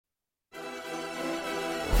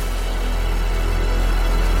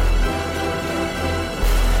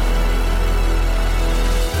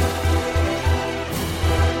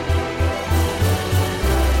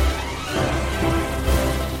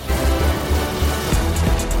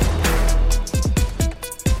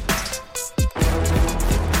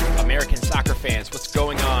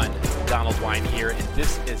Wine here, and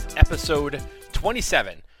this is episode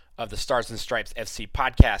 27 of the Stars and Stripes FC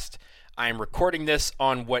podcast. I am recording this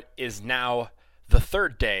on what is now the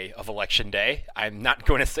third day of Election Day. I'm not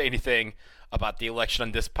going to say anything about the election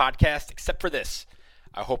on this podcast, except for this.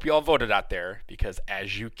 I hope you all voted out there, because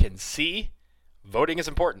as you can see, voting is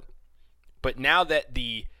important. But now that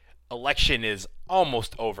the election is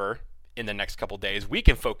almost over in the next couple days, we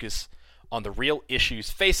can focus on the real issues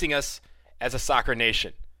facing us as a soccer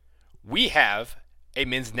nation. We have a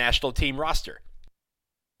men's national team roster.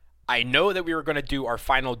 I know that we were going to do our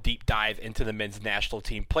final deep dive into the men's national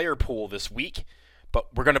team player pool this week, but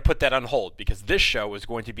we're going to put that on hold because this show is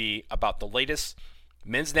going to be about the latest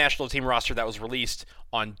men's national team roster that was released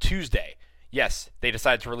on Tuesday. Yes, they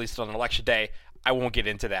decided to release it on Election Day. I won't get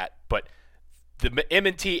into that, but the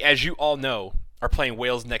M&T, as you all know, are playing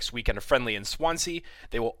Wales next week in a friendly in Swansea.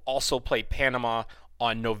 They will also play Panama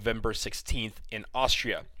on November 16th in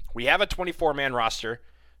Austria. We have a 24-man roster,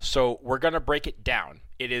 so we're going to break it down.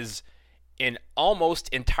 It is an almost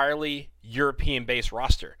entirely European-based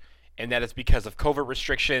roster, and that is because of COVID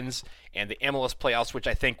restrictions and the MLS playoffs, which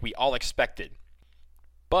I think we all expected.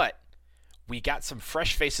 But we got some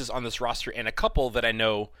fresh faces on this roster, and a couple that I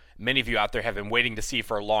know many of you out there have been waiting to see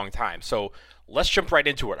for a long time. So let's jump right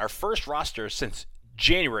into it. Our first roster since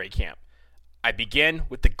January camp. I begin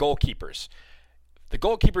with the goalkeepers. The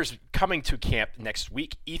goalkeepers coming to camp next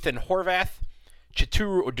week: Ethan Horvath,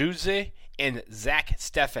 Chituru Odunze, and Zach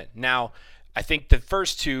Steffen. Now, I think the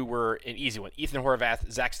first two were an easy one. Ethan Horvath,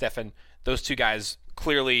 Zach Steffen, those two guys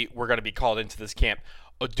clearly were going to be called into this camp.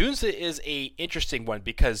 Odunze is an interesting one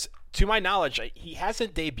because, to my knowledge, he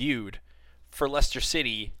hasn't debuted for Leicester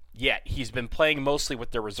City yet. He's been playing mostly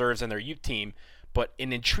with their reserves and their youth team, but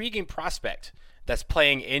an intriguing prospect that's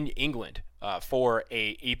playing in England for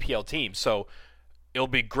a EPL team. So it'll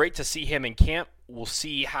be great to see him in camp. We'll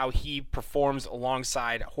see how he performs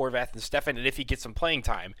alongside Horvath and Steffen, and if he gets some playing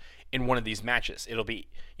time in one of these matches. It'll be,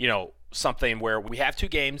 something where we have two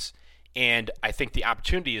games, and I think the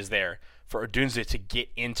opportunity is there for Odunze to get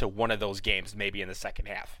into one of those games, maybe in the second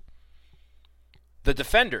half. The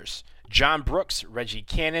defenders: John Brooks, Reggie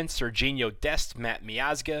Cannon, Serginho Dest, Matt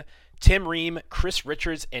Miazga, Tim Ream, Chris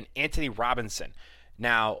Richards, and Anthony Robinson.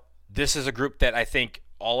 Now, this is a group that I think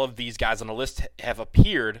all of these guys on the list have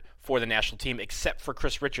appeared for the national team, except for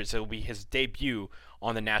Chris Richards. It will be his debut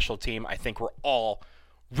on the national team. I think we're all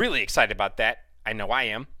really excited about that. I know I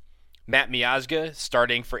am. Matt Miazga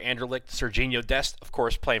starting for Anderlecht. Serginho Dest, of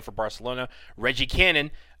course, playing for Barcelona. Reggie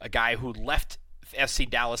Cannon, a guy who left FC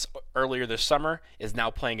Dallas earlier this summer, is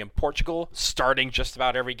now playing in Portugal, starting just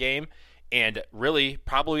about every game, and really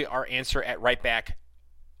probably our answer at right back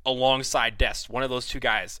alongside Dest. One of those two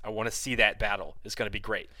guys. I want to see that battle. It's going to be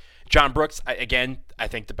great. John Brooks, again, I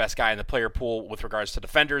think the best guy in the player pool with regards to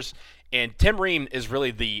defenders. And Tim Ream is really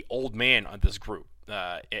the old man on this group,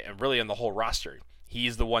 and really on the whole roster.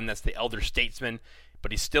 He's the one that's the elder statesman,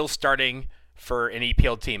 but he's still starting for an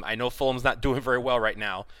EPL team. I know Fulham's not doing very well right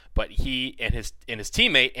now, but he and his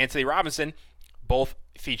teammate, Anthony Robinson, both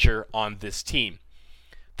feature on this team.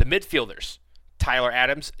 The midfielders: Tyler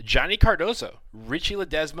Adams, Johnny Cardozo, Richie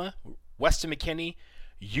Ledesma, Weston McKennie,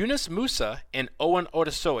 Yunus Musa, and Owen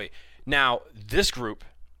Otasoy. Now, this group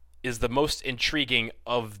is the most intriguing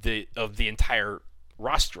of the entire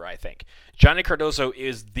roster, I think. Johnny Cardozo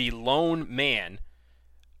is the lone man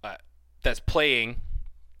that's playing.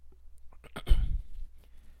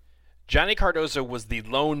 Johnny Cardozo was the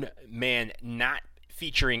lone man not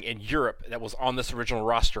featuring in Europe that was on this original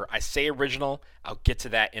roster. I say original, I'll get to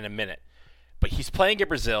that in a minute. But he's playing in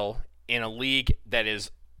Brazil in a league that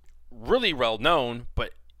is really well known,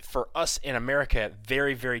 but for us in America,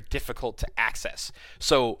 very, very difficult to access.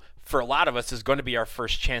 So for a lot of us, it's going to be our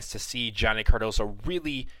first chance to see Johnny Cardozo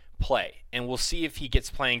really play. And we'll see if he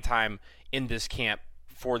gets playing time in this camp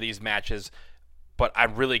for these matches. But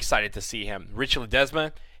I'm really excited to see him. Richie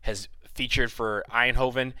Ledesma has featured for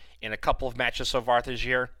Eindhoven in a couple of matches so far this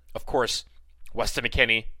year. Of course, Weston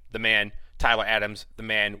McKennie, the man. Tyler Adams, the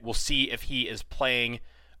man. We'll see if he is playing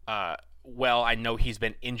well. I know he's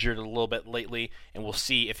been injured a little bit lately, and we'll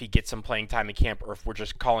see if he gets some playing time in camp or if we're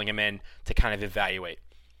just calling him in to kind of evaluate.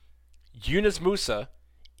 Yunus Musa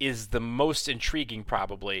is the most intriguing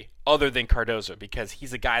probably, other than Cardozo, because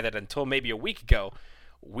he's a guy that until maybe a week ago,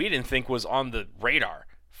 we didn't think was on the radar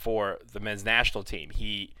for the men's national team.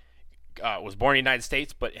 He was born in the United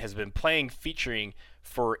States, but has been featuring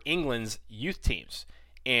for England's youth teams.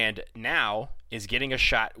 And now is getting a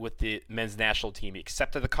shot with the men's national team. He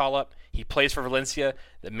accepted the call-up. He plays for Valencia.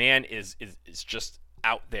 The man is just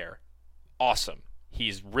out there. Awesome.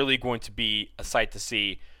 He's really going to be a sight to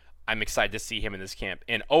see. I'm excited to see him in this camp.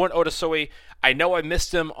 And Owen Otasoe, I know I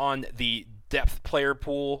missed him on the depth player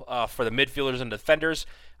pool for the midfielders and defenders.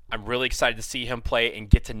 I'm really excited to see him play and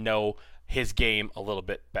get to know his game a little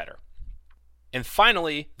bit better. And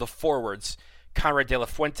finally, the forwards, Conrad De La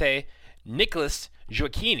Fuente, Nicholas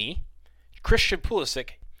Gioacchini, Christian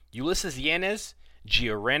Pulisic, Ulysses Yanez,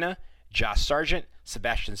 Gio Reyna, Josh Sargent,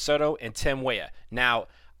 Sebastian Soto, and Tim Weah. Now,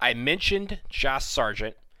 I mentioned Josh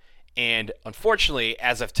Sargent, and unfortunately,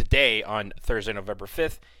 as of today, on Thursday, November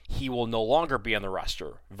 5th, he will no longer be on the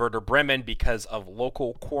roster. Werder Bremen, because of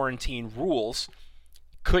local quarantine rules,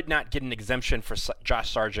 could not get an exemption for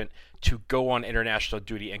Josh Sargent to go on international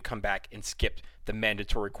duty and come back and skip the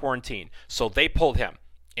mandatory quarantine. So they pulled him.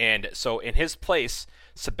 And so in his place,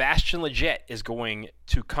 Sebastian Lletget is going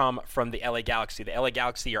to come from the LA Galaxy. The LA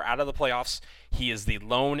Galaxy are out of the playoffs. He is the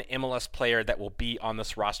lone MLS player that will be on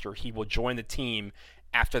this roster. He will join the team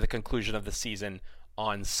after the conclusion of the season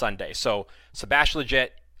on Sunday. So Sebastian Lletget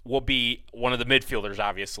will be one of the midfielders,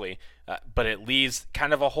 obviously, but it leaves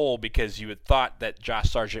kind of a hole because you had thought that Josh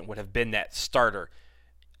Sargent would have been that starter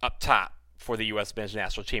up top for the U.S. men's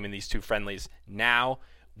national team in these two friendlies. Now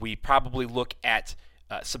we probably look at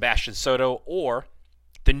Sebastian Soto or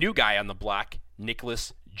the new guy on the block,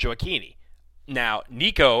 Nicholas Gioacchini. Now,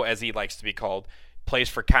 Nico, as he likes to be called, plays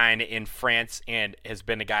for Caen in France and has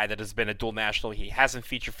been a guy that has been a dual national. He hasn't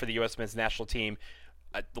featured for the U.S. men's national team.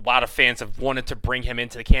 A lot of fans have wanted to bring him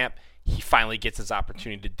into the camp. He finally gets his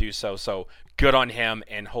opportunity to do so. So good on him,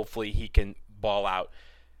 and hopefully he can ball out.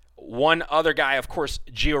 One other guy, of course,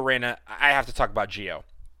 Gio Reyna. I have to talk about Gio.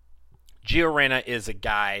 Gio Reyna is a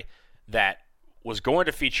guy that was going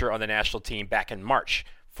to feature on the national team back in March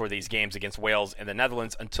for these games against Wales and the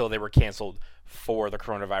Netherlands until they were canceled for the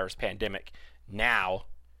coronavirus pandemic. Now,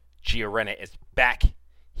 Gio Reyna is back.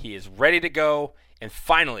 He is ready to go. And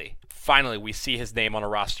finally, we see his name on a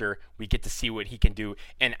roster. We get to see what he can do.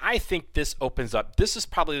 And I think this opens up. This is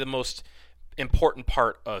probably the most important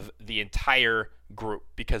part of the entire group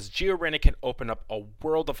because Gio Reyna can open up a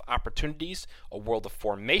world of opportunities, a world of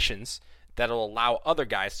formations that'll allow other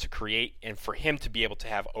guys to create and for him to be able to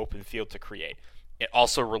have open field to create. It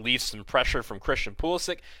also relieves some pressure from Christian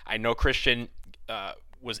Pulisic. I know Christian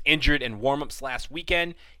was injured in warm-ups last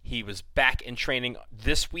weekend. He was back in training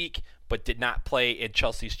this week, but did not play in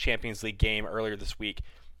Chelsea's Champions League game earlier this week.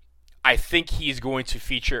 I think he's going to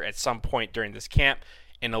feature at some point during this camp,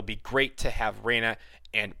 and it'll be great to have Reyna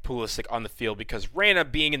and Pulisic on the field because Reyna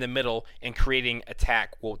being in the middle and creating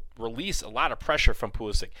attack will release a lot of pressure from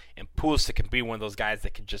Pulisic, and Pulisic can be one of those guys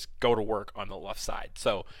that can just go to work on the left side.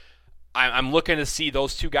 So I'm looking to see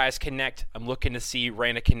those two guys connect. I'm looking to see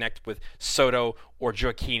Reyna connect with Soto or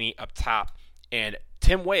Gioacchini up top. And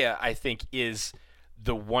Tim Weah, I think, is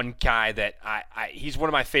the one guy that he's one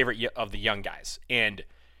of my favorite of the young guys. And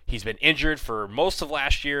he's been injured for most of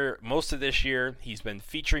last year, most of this year. He's been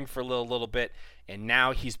featuring for a little bit, and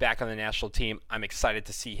now he's back on the national team. I'm excited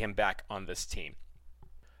to see him back on this team.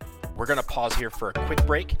 We're going to pause here for a quick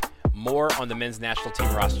break. More on the men's national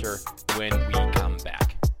team roster when we come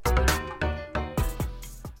back.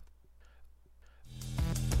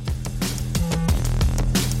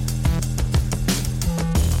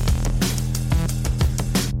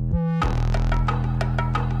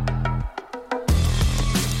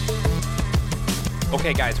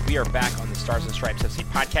 Okay, guys, we are back on the Stars and Stripes FC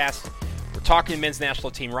podcast. We're talking men's national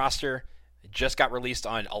team roster. It just got released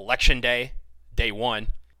on Election Day, day one.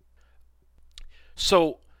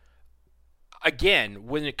 So, again,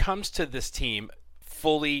 when it comes to this team,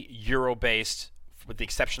 fully Euro-based, with the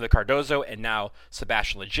exception of the Cardozo and now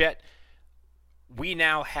Sebastian Lletget, we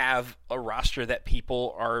now have a roster that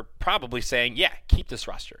people are probably saying, yeah, keep this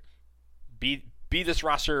roster. Be this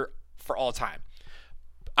roster for all time.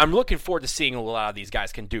 I'm looking forward to seeing what a lot of these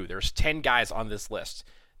guys can do. There's 10 guys on this list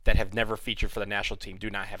that have never featured for the national team, do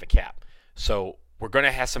not have a cap. So we're going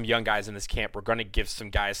to have some young guys in this camp. We're going to give some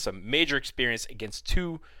guys some major experience against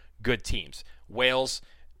two good teams. Wales,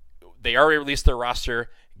 they already released their roster.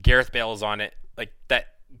 Gareth Bale is on it. Like that,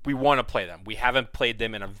 we want to play them. We haven't played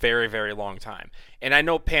them in a very, very long time. And I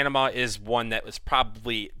know Panama is one that was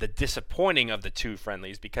probably the disappointing of the two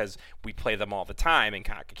friendlies because we play them all the time in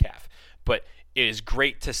CONCACAF. But it is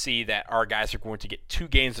great to see that our guys are going to get 2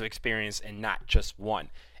 games of experience and not just one.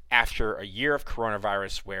 After a year of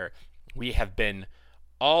coronavirus where we have been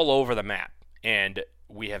all over the map and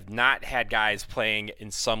we have not had guys playing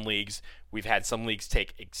in some leagues. We've had some leagues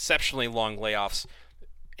take exceptionally long layoffs.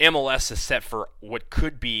 MLS is set for what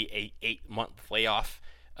could be a 8-month layoff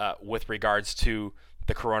with regards to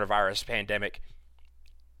the coronavirus pandemic.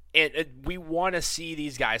 And we want to see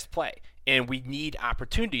these guys play. And we need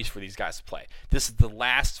opportunities for these guys to play. This is the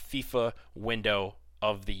last FIFA window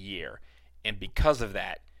of the year. And because of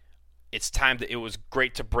that, it's time that it was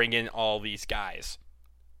great to bring in all these guys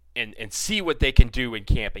and see what they can do in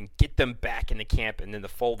camp and get them back in the camp and in the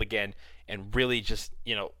fold again and really just,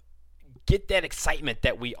 get that excitement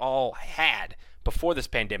that we all had before this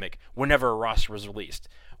pandemic whenever a roster was released.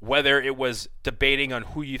 Whether it was debating on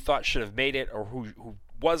who you thought should have made it or who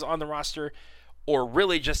was on the roster, or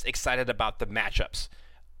really just excited about the matchups.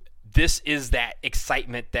 This is that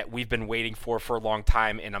excitement that we've been waiting for a long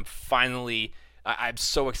time, and I'm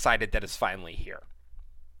so excited that it's finally here.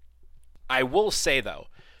 I will say, though,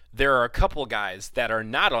 there are a couple guys that are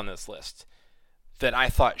not on this list that I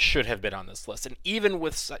thought should have been on this list. And even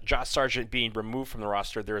with Josh Sargent being removed from the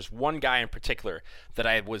roster, there's one guy in particular that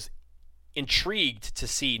I was intrigued to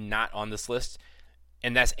see not on this list,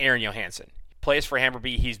 and that's Aaron Johansson. He plays for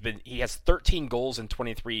Hammarby. He has 13 goals in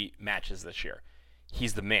 23 matches this year.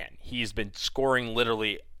 He's the man. He's been scoring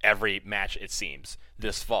literally every match, it seems,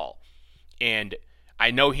 this fall. And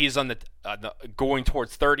I know he's on the going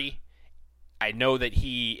towards 30. I know that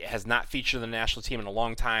he has not featured in the national team in a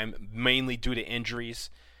long time, mainly due to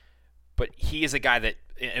injuries. But he is a guy that,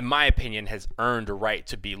 in my opinion, has earned a right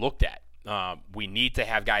to be looked at. We need to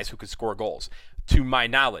have guys who can score goals. To my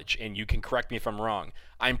knowledge, and you can correct me if I'm wrong,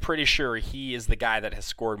 I'm pretty sure he is the guy that has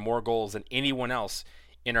scored more goals than anyone else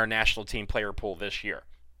in our national team player pool this year.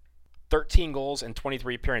 13 goals and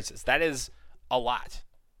 23 appearances. That is a lot.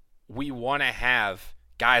 We want to have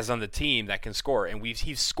guys on the team that can score, and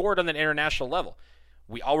he's scored on an international level.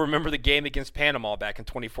 We all remember the game against Panama back in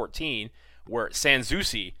 2014 where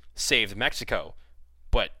Sanzusi saved Mexico,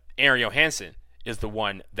 but Aaron Johansson is the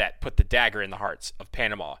one that put the dagger in the hearts of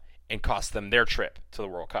Panama and cost them their trip to the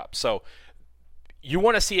World Cup. So you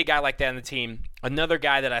want to see a guy like that on the team. Another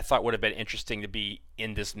guy that I thought would have been interesting to be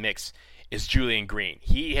in this mix is Julian Green.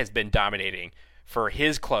 He has been dominating for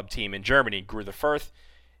his club team in Germany, Greuther Fürth,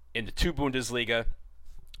 in the 2 Bundesliga.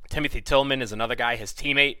 Timothy Tillman is another guy. His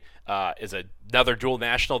teammate is another dual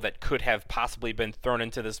national that could have possibly been thrown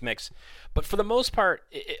into this mix. But for the most part,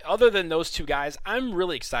 other than those two guys, I'm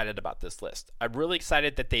really excited about this list. I'm really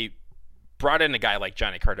excited that they brought in a guy like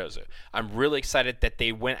Johnny Cardozo. I'm really excited that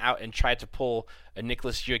they went out and tried to pull a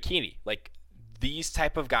Nicholas Gioacchini. Like, these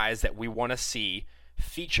type of guys that we want to see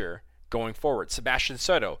feature going forward. Sebastian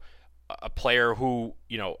Soto, a player who,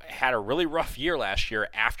 had a really rough year last year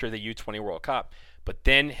after the U20 World Cup, but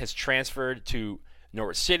then has transferred to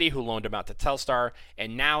Norwich City, who loaned him out to Telstar,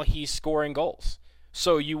 and now he's scoring goals.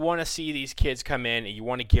 So you want to see these kids come in, and you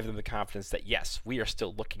want to give them the confidence that, yes, we are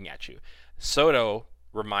still looking at you. Soto,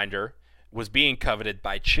 reminder, was being coveted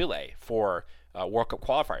by Chile for World Cup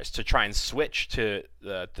qualifiers to try and switch to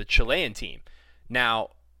the Chilean team.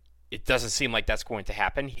 Now, it doesn't seem like that's going to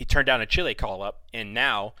happen. He turned down a Chile call-up and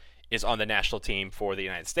now is on the national team for the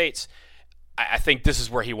United States. I think this is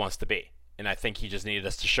where he wants to be, and I think he just needed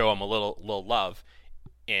us to show him a little love,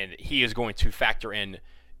 and he is going to factor in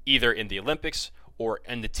either in the Olympics or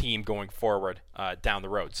in the team going forward down the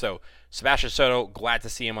road. So Sebastian Soto, glad to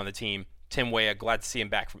see him on the team. Tim Weah, glad to see him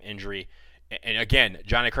back from injury. And again,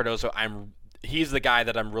 Johnny Cardozo, he's the guy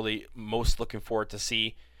that I'm really most looking forward to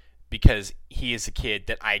see, because he is a kid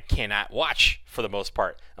that I cannot watch for the most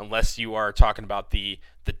part unless you are talking about the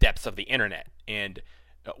depths of the internet. And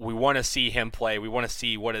we want to see him play. We want to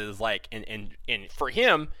see what it is like. And for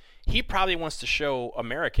him, he probably wants to show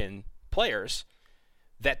American players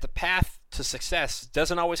that the path to success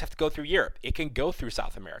doesn't always have to go through Europe. It can go through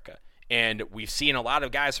South America. And we've seen a lot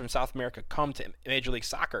of guys from South America come to Major League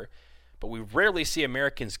Soccer, but we rarely see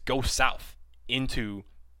Americans go south into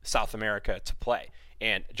South America to play.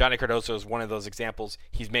 And Johnny Cardozo is one of those examples.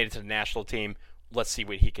 He's made it to the national team. Let's see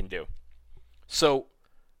what he can do. So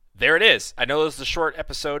there it is. I know this is a short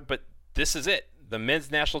episode, but this is it. The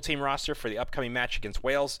men's national team roster for the upcoming match against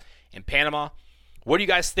Wales and Panama. What do you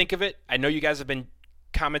guys think of it? I know you guys have been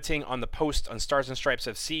commenting on the post on Stars and Stripes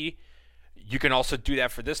FC. You can also do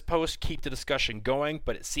that for this post. Keep the discussion going.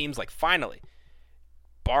 But it seems like finally,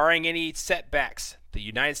 barring any setbacks, the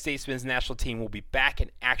United States men's national team will be back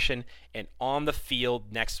in action and on the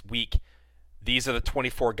field next week. These are the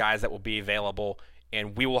 24 guys that will be available,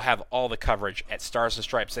 and we will have all the coverage at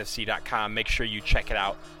starsandstripesfc.com. Make sure you check it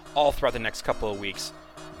out all throughout the next couple of weeks.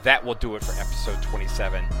 That will do it for episode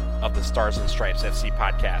 27 of the Stars and Stripes FC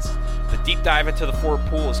podcast. The deep dive into the forward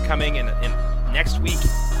pool is coming in next week,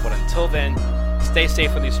 but until then, stay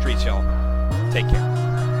safe on these streets, y'all. Take care.